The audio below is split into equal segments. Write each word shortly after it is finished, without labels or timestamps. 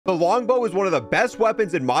The Longbow is one of the best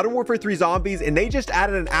weapons in Modern Warfare 3 Zombies, and they just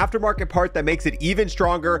added an aftermarket part that makes it even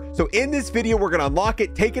stronger. So in this video, we're going to unlock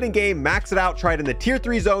it, take it in game, max it out, try it in the tier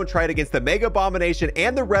 3 zone, try it against the Mega Abomination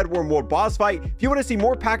and the Red Worm World boss fight. If you want to see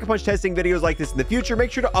more Pack-a-Punch testing videos like this in the future, make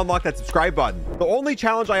sure to unlock that subscribe button. The only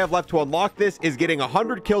challenge I have left to unlock this is getting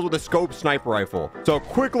 100 kills with a scope sniper rifle. So a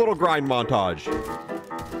quick little grind montage.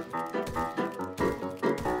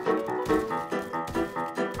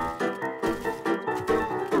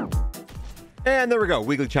 And there we go.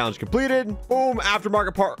 Weekly challenge completed. Boom.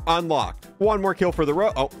 Aftermarket part unlocked. One more kill for the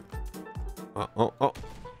road.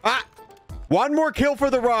 One more kill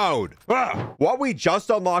for the road. What we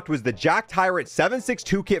just unlocked was the JAK TYRANT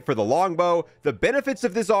 7.62 kit for the Longbow. The benefits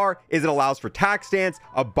of this is it allows for tac stance,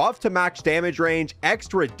 a buff to max damage range,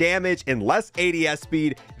 extra damage, and less ADS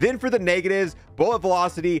speed. Then for the negatives, bullet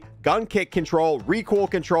velocity, gun kick control, recoil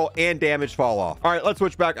control, and damage fall off. All right, let's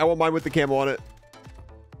switch back. I won't mind with the camo on it.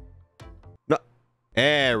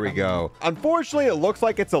 There we go. Unfortunately, it looks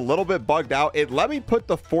like it's a little bit bugged out. It let me put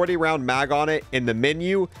the 40 round mag on it in the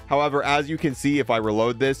menu. However, as you can see, if I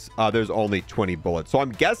reload this, there's only 20 bullets. So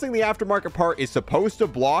I'm guessing the aftermarket part is supposed to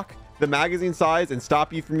block the magazine size and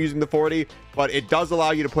stop you from using the 40, but it does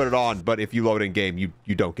allow you to put it on. But if you load in game,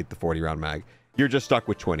 you don't get the 40 round mag. You're just stuck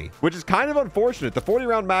with 20, which is kind of unfortunate. The 40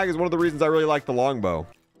 round mag is one of the reasons I really like the Longbow.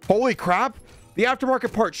 Holy crap. The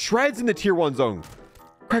aftermarket part shreds in the tier 1 zone.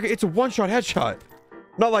 Craig, it's a one-shot headshot.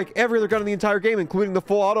 Not like every other gun in the entire game, including the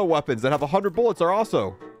full auto weapons that have 100 bullets are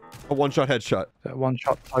also a one-shot headshot. Is it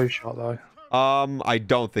one-shot, two-shot though? I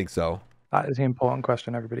don't think so. That is the important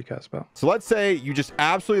question everybody cares about. So let's say you just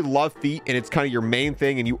absolutely love feet and it's kind of your main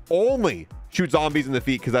thing and you only shoot zombies in the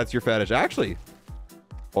feet because that's your fetish. Actually,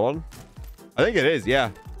 hold on. I think it is,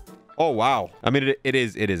 yeah. Oh, wow. I mean, it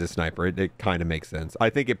is a sniper. It kind of makes sense. I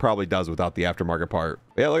think it probably does without the aftermarket part.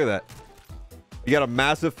 But yeah, look at that. You got a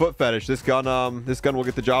massive foot fetish. This gun will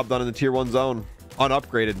get the job done in the tier 1 zone.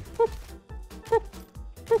 Unupgraded. Boop, boop,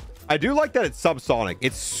 boop. I do like that it's subsonic.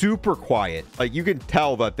 It's super quiet. Like you can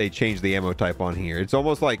tell that they changed the ammo type on here. It's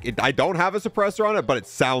almost like I don't have a suppressor on it, but it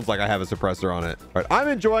sounds like I have a suppressor on it. All right, I'm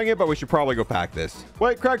enjoying it, but we should probably go pack this.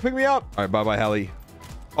 Wait, Craig, pick me up. All right, bye-bye, heli.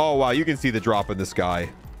 Oh, wow. You can see the drop in the sky.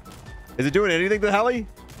 Is it doing anything to the heli?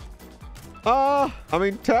 I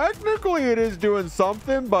mean, technically it is doing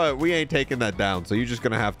something, but we ain't taking that down. So you're just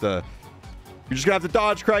gonna have to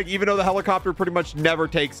dodge, Craig, even though the helicopter pretty much never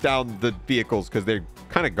takes down the vehicles because they're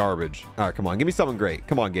kind of garbage. All right, come on, give me something great.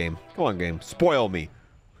 Come on, game. Come on, game. Spoil me.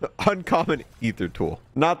 Uncommon ether tool.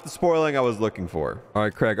 Not the spoiling I was looking for. All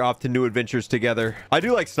right, Craig, off to new adventures together. I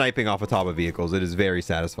do like sniping off the top of vehicles. It is very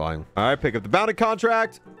satisfying. All right, pick up the bounty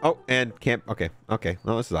contract. Oh, and camp. Okay.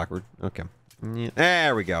 Well, this is awkward. Okay. Yeah,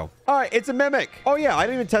 there we go. All right, it's a mimic. Oh yeah, I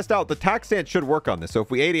didn't even test out the tac stance should work on this. So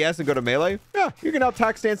if we ADS and go to melee, yeah, you can now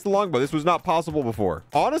tac stance the Longbow. This was not possible before.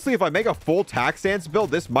 Honestly, if I make a full tac stance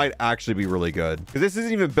build, this might actually be really good because this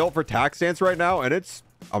isn't even built for tac stance right now, and it's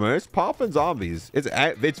popping zombies.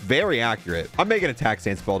 It's very accurate. I'm making a tac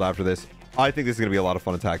stance build after this. I think this is gonna be a lot of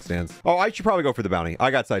fun at tac stance. Oh, I should probably go for the bounty.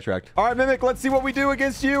 I got sidetracked. All right, mimic, let's see what we do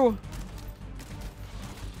against you.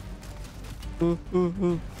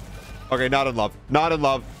 Okay, not in love. Not in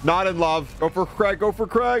love. Not in love. Go for Craig. Go for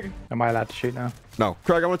Craig. Am I allowed to shoot now? No.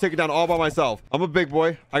 Craig, I want to take it down all by myself. I'm a big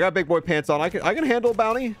boy. I got big boy pants on. I can handle a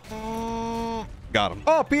bounty. Got him.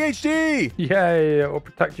 Oh, PhD. Yay. It will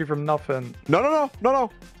protect you from nothing. No.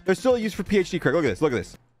 There's still a use for PhD, Craig. Look at this. Look at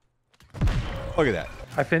this. Look at that.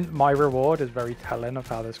 I think my reward is very telling of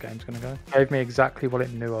how this game's going to go. It gave me exactly what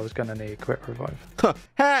it knew I was going to need. Quick revive.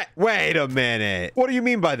 Hey, wait a minute. What do you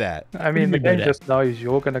mean by that? I mean, the game just knows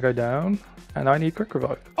you're going to go down and I need quick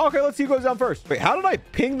revive. Okay, let's see who goes down first. Wait, how did I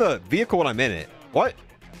ping the vehicle when I'm in it? What?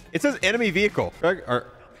 It says enemy vehicle. Craig,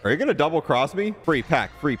 are you going to double cross me? Free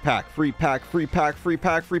pack, free pack, free pack, free pack, free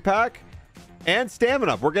pack, free pack. And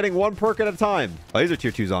stamina. We're getting one perk at a time. Oh, these are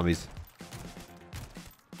tier 2 zombies.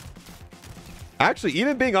 Actually,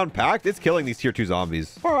 even being unpacked, it's killing these tier 2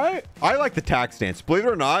 zombies. All right. I like the tac stance. Believe it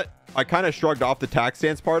or not, I kind of shrugged off the tac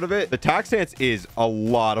stance part of it. The tac stance is a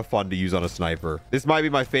lot of fun to use on a sniper. This might be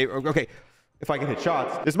my favorite. Okay, if I can hit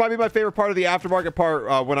shots. This might be my favorite part of the aftermarket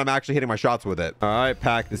part when I'm actually hitting my shots with it. All right,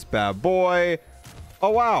 pack this bad boy. Oh,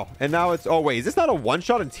 wow. And now it's... Oh, wait. Is this not a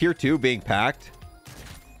one-shot in tier 2 being packed?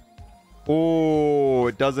 Oh,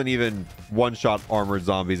 it doesn't even one-shot armored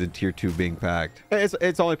zombies in tier 2 being packed.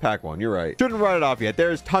 It's only pack 1. You're right. Shouldn't write it off yet.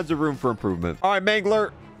 There's tons of room for improvement. All right,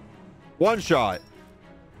 Mangler. 1 shot.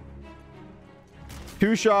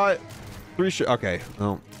 2 shot. 3 shot. Okay.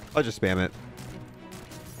 Oh, I'll just spam it.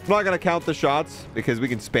 I'm not going to count the shots because we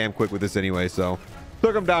can spam quick with this anyway. So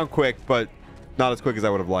took them down quick, but Not as quick as I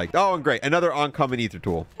would have liked. Oh, and great. Another oncoming ether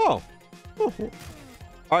tool. Oh. All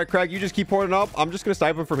right, Craig, you just keep pouring it up. I'm just going to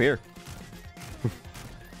snipe him from here. We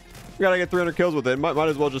got to get 300 kills with it. Might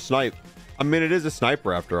as well just snipe. I mean, it is a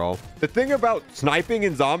sniper after all. The thing about sniping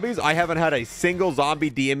in zombies, I haven't had a single zombie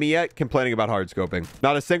DM me yet complaining about hard scoping.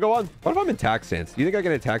 Not a single one. What if I'm in attack stance? Do you think I get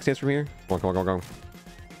an attack stance from here? Come on, come on, come on, come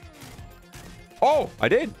on. Oh, I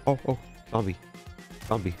did. Oh, zombie.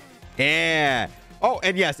 Zombie. Yeah. Oh,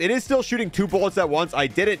 and yes, it is still shooting 2 bullets at once. I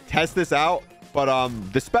didn't test this out, but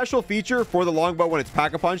the special feature for the longbow when it's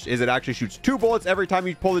pack-a-punched is it actually shoots 2 bullets every time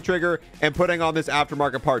you pull the trigger, and putting on this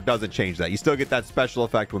aftermarket part doesn't change that. You still get that special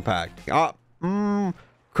effect when packed.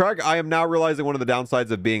 Craig, I am now realizing one of the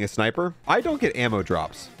downsides of being a sniper. I don't get ammo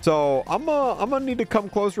drops. So I'm gonna need to come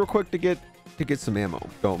close real quick to get some ammo.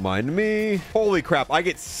 Don't mind me. Holy crap, I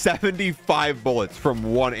get 75 bullets from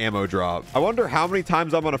 1 ammo drop. I wonder how many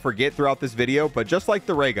times I'm gonna forget throughout this video, but just like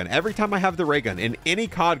the ray gun, every time I have the ray gun in any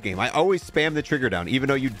COD game, I always spam the trigger down, even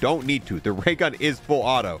though you don't need to. The ray gun is full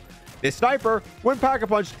auto. This sniper, when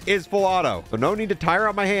pack-a-punched, is full auto. So no need to tire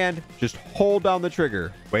out my hand. Just hold down the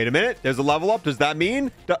trigger. Wait a minute. There's a level up. Does that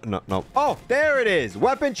mean? No. Oh, there it is.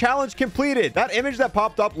 Weapon challenge completed. That image that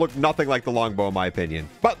popped up looked nothing like the longbow, in my opinion.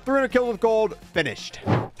 But 300 kills with gold. Finished.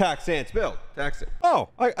 Tax stance build. Tax stance. Oh,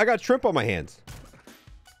 I got shrimp on my hands.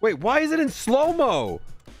 Wait, why is it in slow-mo?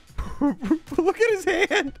 Look at his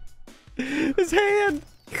hand. His hand.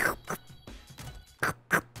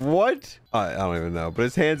 What? I don't even know, but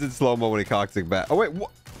his hand's in slow-mo when he cocks it back. Oh, wait,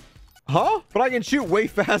 what? Huh? But I can shoot way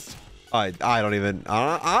fast. I don't even,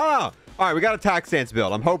 I don't know. All right, we got a tack stance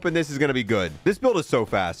build. I'm hoping this is going to be good. This build is so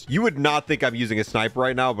fast. You would not think I'm using a sniper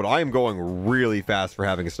right now, but I am going really fast for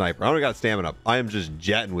having a sniper. I only got stamina up. I am just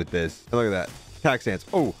jetting with this. Look at that. Tack stance.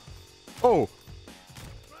 Oh.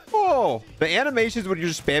 The animations when you're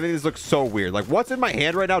just spamming this look so weird. Like, what's in my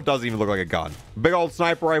hand right now doesn't even look like a gun. Big old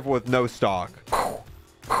sniper rifle with no stock.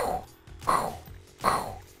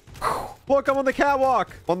 Look, I'm on the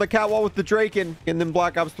catwalk. On the catwalk with the Draken and then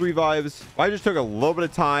Black Ops 3 vibes. If I just took a little bit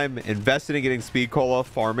of time, invested in getting speed cola,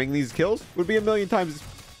 farming these kills would be a million times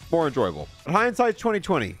more enjoyable. But hindsight's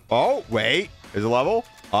 2020. Oh, wait. There's a level.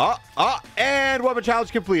 And weapon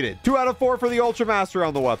challenge completed. 2 out of 4 for the Ultra Master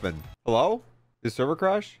on the weapon. Hello? Did server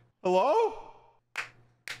crash? Hello?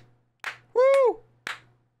 Woo!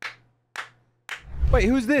 Wait,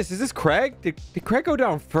 who's this? Is this Craig? Did Craig go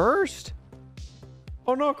down first?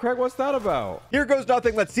 Oh no, Craig, what's that about? Here goes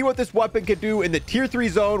nothing. Let's see what this weapon can do in the tier 3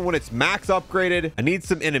 zone when it's max upgraded. I need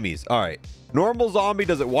some enemies. All right. Normal zombie,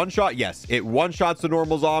 does it one-shot? Yes, it one-shots the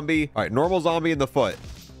normal zombie. All right, normal zombie in the foot.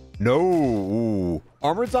 No. Ooh.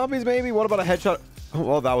 Armored zombies, maybe? What about a headshot? Oh,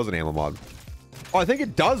 well, that was an ammo mod. Oh, I think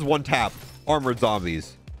it does one-tap armored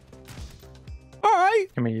zombies. All right.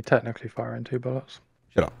 I mean, you're technically firing 2 bullets.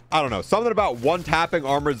 Shut up. I don't know. Something about one-tapping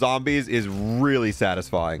armored zombies is really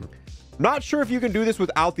satisfying. Not sure if you can do this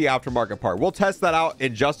without the aftermarket part. We'll test that out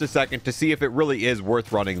in just a second to see if it really is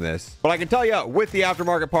worth running this. But I can tell you, with the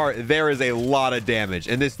aftermarket part, there is a lot of damage,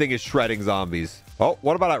 and this thing is shredding zombies. Oh,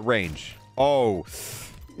 what about at range? Oh,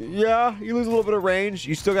 yeah, you lose a little bit of range.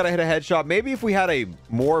 You still got to hit a headshot. Maybe if we had a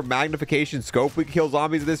more magnification scope, we could kill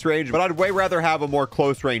zombies at this range, but I'd way rather have a more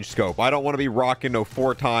close range scope. I don't want to be rocking no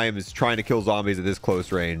 4 times trying to kill zombies at this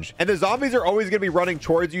close range. And the zombies are always going to be running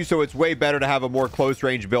towards you, so it's way better to have a more close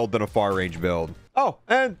range build than a far range build. Oh,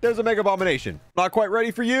 and there's a Mega Abomination. Not quite ready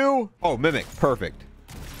for you. Oh, Mimic. Perfect.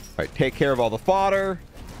 All right, take care of all the fodder.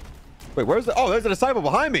 Wait, where's the... Oh, there's a disciple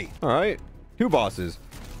behind me. All right. 2 bosses.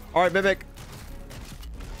 All right, Mimic.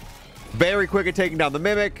 Very quick at taking down the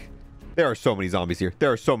Mimic. There are so many zombies here.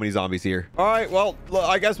 There are so many zombies here. All right, well,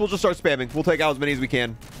 I guess we'll just start spamming. We'll take out as many as we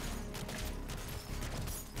can.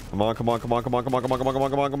 Come on, come on, come on, come on, come on, come on, come on, come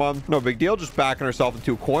on, come on, come on. No big deal. Just backing ourselves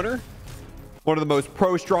into a corner. One of the most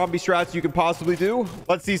pro zombie strats you can possibly do.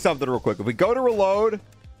 Let's see something real quick. If we go to reload,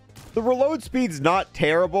 the reload speed's not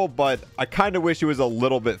terrible, but I kind of wish it was a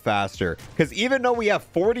little bit faster. Because even though we have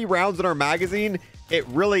 40 rounds in our magazine, it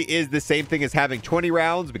really is the same thing as having 20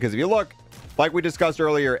 rounds. Because if you look, like we discussed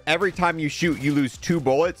earlier, every time you shoot, you lose 2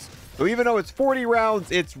 bullets. So even though it's 40 rounds,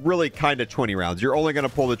 it's really kind of 20 rounds. You're only going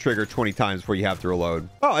to pull the trigger 20 times before you have to reload.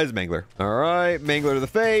 Oh, it's Mangler. All right, Mangler to the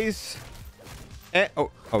face. And, oh,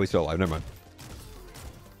 he's still alive. Never mind.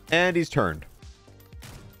 And he's turned.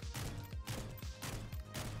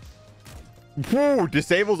 Whoa,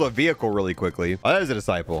 disables a vehicle really quickly. Oh, that is a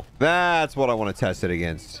disciple. That's what I want to test it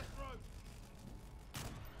against.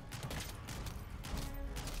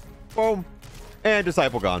 Boom. And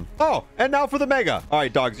disciple gone. Oh, and now for the mega. All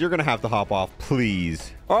right, dogs, you're going to have to hop off,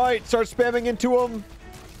 please. All right, start spamming into him.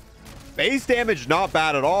 Base damage, not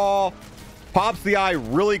bad at all. Pops the eye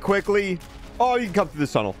really quickly. Oh, you can come through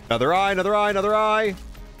this tunnel. Another eye, another eye, another eye.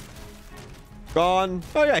 Gone.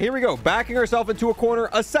 Oh, yeah, here we go. Backing ourselves into a corner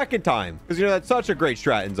a second time. Because, you know, that's such a great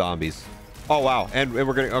strat in zombies. Oh, wow. And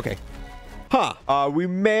we're going to... Okay. Huh. We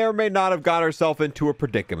may or may not have got ourselves into a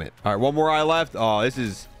predicament. All right, one more eye left. Oh, this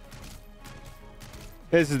is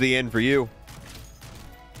the end for you.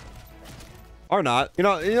 Or not. You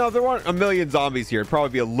know, if there weren't a million zombies here, it'd probably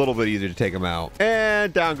be a little bit easier to take them out.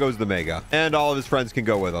 And down goes the Mega. And all of his friends can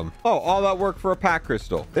go with him. Oh, all that work for a pack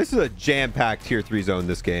crystal. This is a jam-packed tier 3 zone,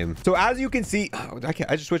 this game. So as you can see,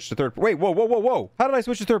 I just switched to third. Wait, whoa. How did I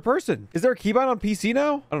switch to third person? Is there a keybind on PC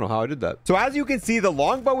now? I don't know how I did that. So as you can see, the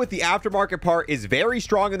Longbow with the aftermarket part is very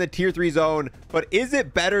strong in the tier 3 zone, but is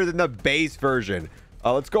it better than the base version?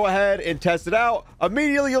 Let's go ahead and test it out.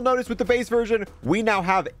 Immediately, you'll notice with the base version, we now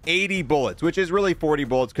have 80 bullets, which is really 40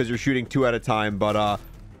 bullets because you're shooting 2 at a time. But,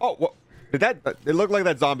 oh, what? It looked like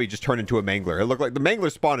that zombie just turned into a mangler. It looked like the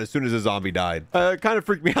mangler spawned as soon as the zombie died. It kind of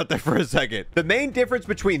freaked me out there for a second. The main difference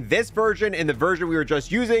between this version and the version we were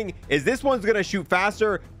just using is this one's going to shoot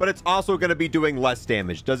faster, but it's also going to be doing less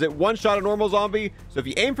damage. Does it one-shot a normal zombie? So if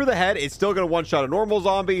you aim for the head, it's still going to one-shot a normal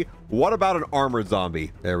zombie. What about an armored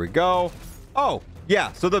zombie? There we go. Oh,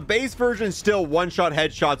 yeah, so the base version still one-shot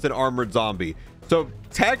headshots an armored zombie. So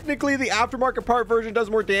technically the aftermarket part version does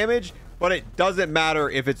more damage, but it doesn't matter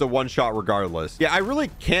if it's a one-shot regardless. Yeah, I really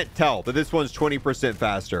can't tell that this one's 20%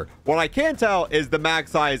 faster. What I can tell is the mag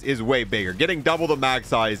size is way bigger. Getting double the mag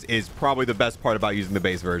size is probably the best part about using the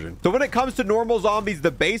base version. So when it comes to normal zombies,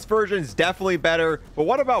 the base version is definitely better. But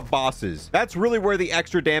what about bosses? That's really where the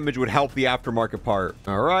extra damage would help the aftermarket part.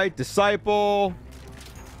 All right, Disciple.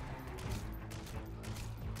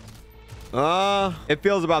 It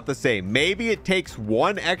feels about the same. Maybe it takes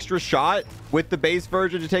one extra shot with the base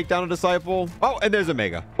version to take down a Disciple. Oh, and there's a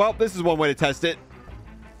Mega. Well, this is one way to test it.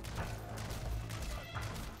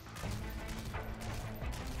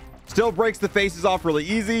 Still breaks the faces off really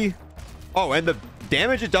easy. Oh, and the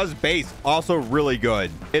damage it does base also really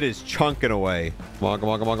good. It is chunking away. Come on, come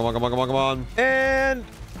on, come on, come on, come on, come on, come on. And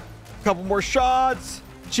a couple more shots.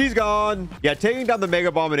 She's gone. Yeah, taking down the Mega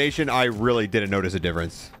Abomination, I really didn't notice a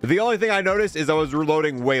difference. The only thing I noticed is I was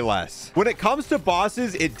reloading way less. When it comes to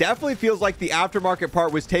bosses, it definitely feels like the aftermarket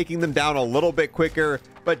part was taking them down a little bit quicker,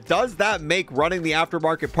 but does that make running the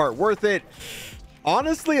aftermarket part worth it?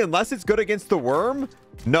 Honestly, unless it's good against the worm,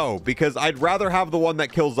 no, because I'd rather have the one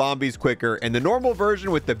that kills zombies quicker, and the normal version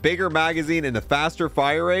with the bigger magazine and the faster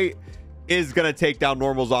fire rate is going to take down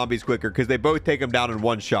normal zombies quicker because they both take them down in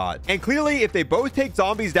one shot. And clearly, if they both take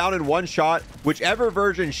zombies down in one shot, whichever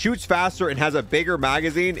version shoots faster and has a bigger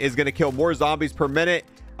magazine is going to kill more zombies per minute.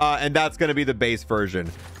 And that's going to be the base version.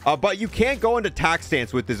 But you can't go into tack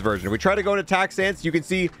stance with this version. If we try to go into tack stance, you can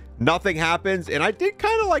see nothing happens. And I did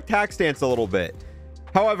kind of like tack stance a little bit.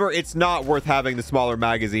 However, it's not worth having the smaller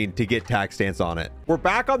magazine to get tack stance on it. We're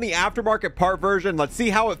back on the aftermarket part version. Let's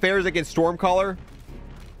see how it fares against Stormcaller.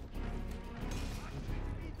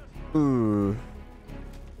 Ooh.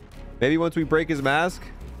 Maybe once we break his mask.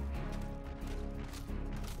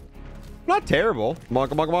 Not terrible. Come on,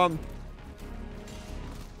 come on, come on.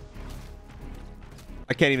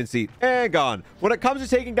 I can't even see. And gone. When it comes to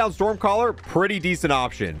taking down Stormcaller, pretty decent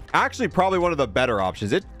option. Actually, probably one of the better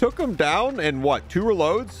options. It took him down in what, 2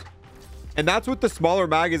 reloads? And that's with the smaller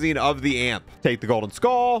magazine of the amp. Take the golden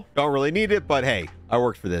skull. Don't really need it, but hey, I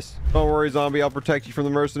worked for this. Don't worry, zombie. I'll protect you from the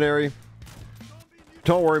mercenary.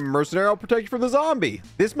 Don't worry, mercenary, I'll protect you from the zombie.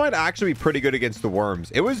 This might actually be pretty good against the worms.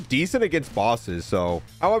 It was decent against bosses, so.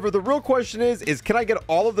 However, the real question is can I get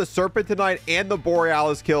all of the Serpentinite and the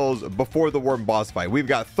Borealis kills before the worm boss fight? We've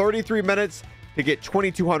got 33 minutes to get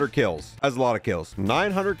 2,200 kills. That's a lot of kills.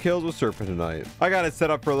 900 kills with Serpentinite. I got it set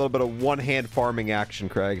up for a little bit of one-hand farming action,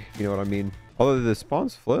 Craig. You know what I mean? Although the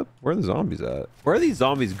spawns flip, where are the zombies at? Where are these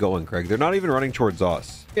zombies going, Craig? They're not even running towards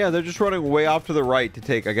us. Yeah, they're just running way off to the right to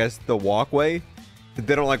take, I guess, the walkway.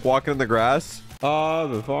 They don't like walking in the grass. I've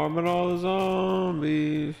been farming all the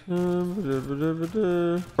zombies.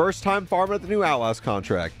 First time farming at the new Outlast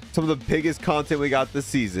contract. Some of the biggest content we got this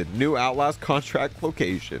season. New Outlast contract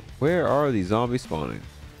location. Where are these zombies spawning?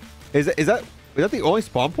 Is that the only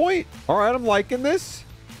spawn point? All right, I'm liking this.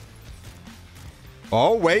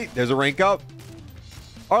 Oh, wait, there's a rank up.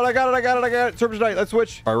 All right, I got it. Serpentinite, let's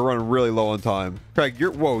switch. All right, we're running really low on time. Craig,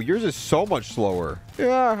 yours is so much slower.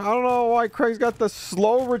 Yeah, I don't know why Craig's got the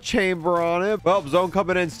slower chamber on it. Well, zone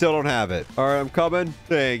coming in, still don't have it. All right, I'm coming.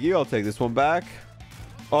 Thank you. I'll take this one back.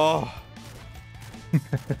 Oh.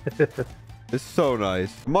 It's so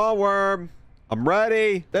nice. Come on, worm. I'm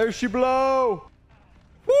ready. There she blow.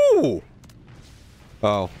 Woo.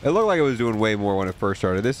 Oh, it looked like it was doing way more when it first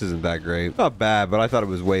started. This isn't that great. Not bad, but I thought it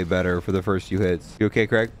was way better for the first few hits. You okay,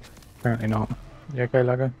 Craig? Apparently not. You okay,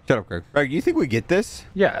 Lego? Shut up, Craig. Craig, you think we get this?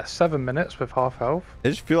 Yeah, 7 minutes with half health. I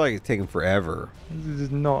just feel like it's taking forever. This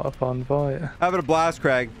is not a fun fight. Having a blast,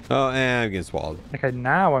 Craig. Oh, and I'm getting swallowed. Okay,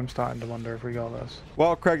 now I'm starting to wonder if we got this.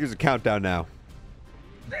 Well, Craig, there's a countdown now.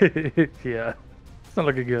 Yeah. It's not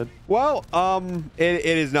looking good. Well, it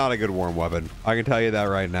is not a good warm weapon. I can tell you that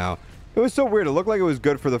right now. It was so weird. It looked like it was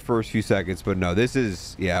good for the first few seconds, but no, this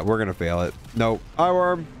is, yeah, we're going to fail it. Nope. Hi,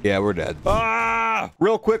 worm. Yeah, we're dead. Ah!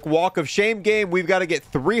 Real quick walk of shame game. We've got to get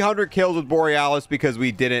 300 kills with Borealis because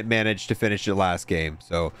we didn't manage to finish it last game.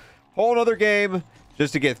 So, whole another game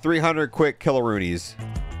just to get 300 quick killaroonies.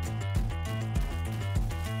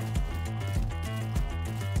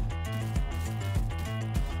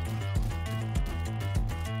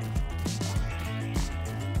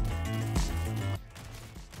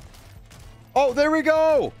 Oh, there we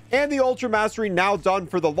go. And the Ultra Mastery now done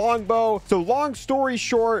for the Longbow. So long story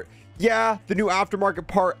short, yeah, the new aftermarket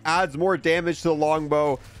part adds more damage to the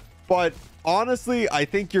Longbow. But honestly, I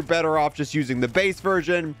think you're better off just using the base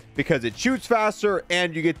version because it shoots faster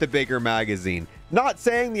and you get the bigger magazine. Not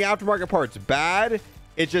saying the aftermarket part's bad.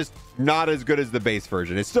 It's just not as good as the base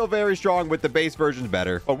version. It's still very strong, but the base version's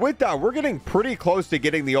better. But with that, we're getting pretty close to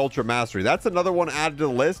getting the Ultra Mastery. That's another one added to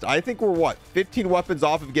the list. I think we're, what, 15 weapons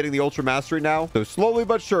off of getting the Ultra Mastery now? So slowly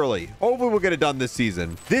but surely. Hopefully we'll get it done this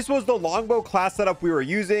season. This was the Longbow class setup we were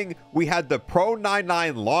using. We had the Pro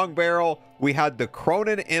 99 Long Barrel. We had the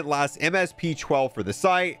Cronin Intlast MSP 12 for the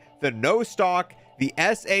sight, the No Stock, the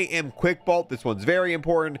SAM Quick Bolt. This one's very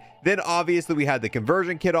important. Then obviously we had the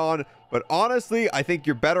conversion kit on, but honestly, I think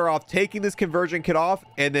you're better off taking this conversion kit off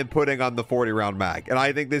and then putting on the 40 round mag. And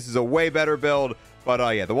I think this is a way better build. But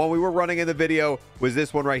yeah, the one we were running in the video was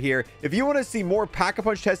this one right here. If you want to see more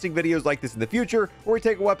Pack-a-Punch testing videos like this in the future, where we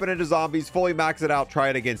take a weapon into zombies, fully max it out, try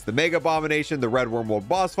it against the Mega Abomination, the Red Worm World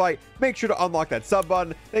boss fight, make sure to unlock that sub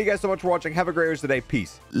button. Thank you guys so much for watching. Have a great rest of the day.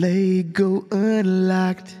 Peace. Lego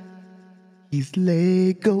unlocked. He's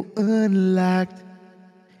Lego unlocked.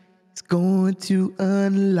 It's going to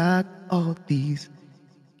unlock all these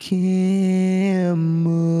camos.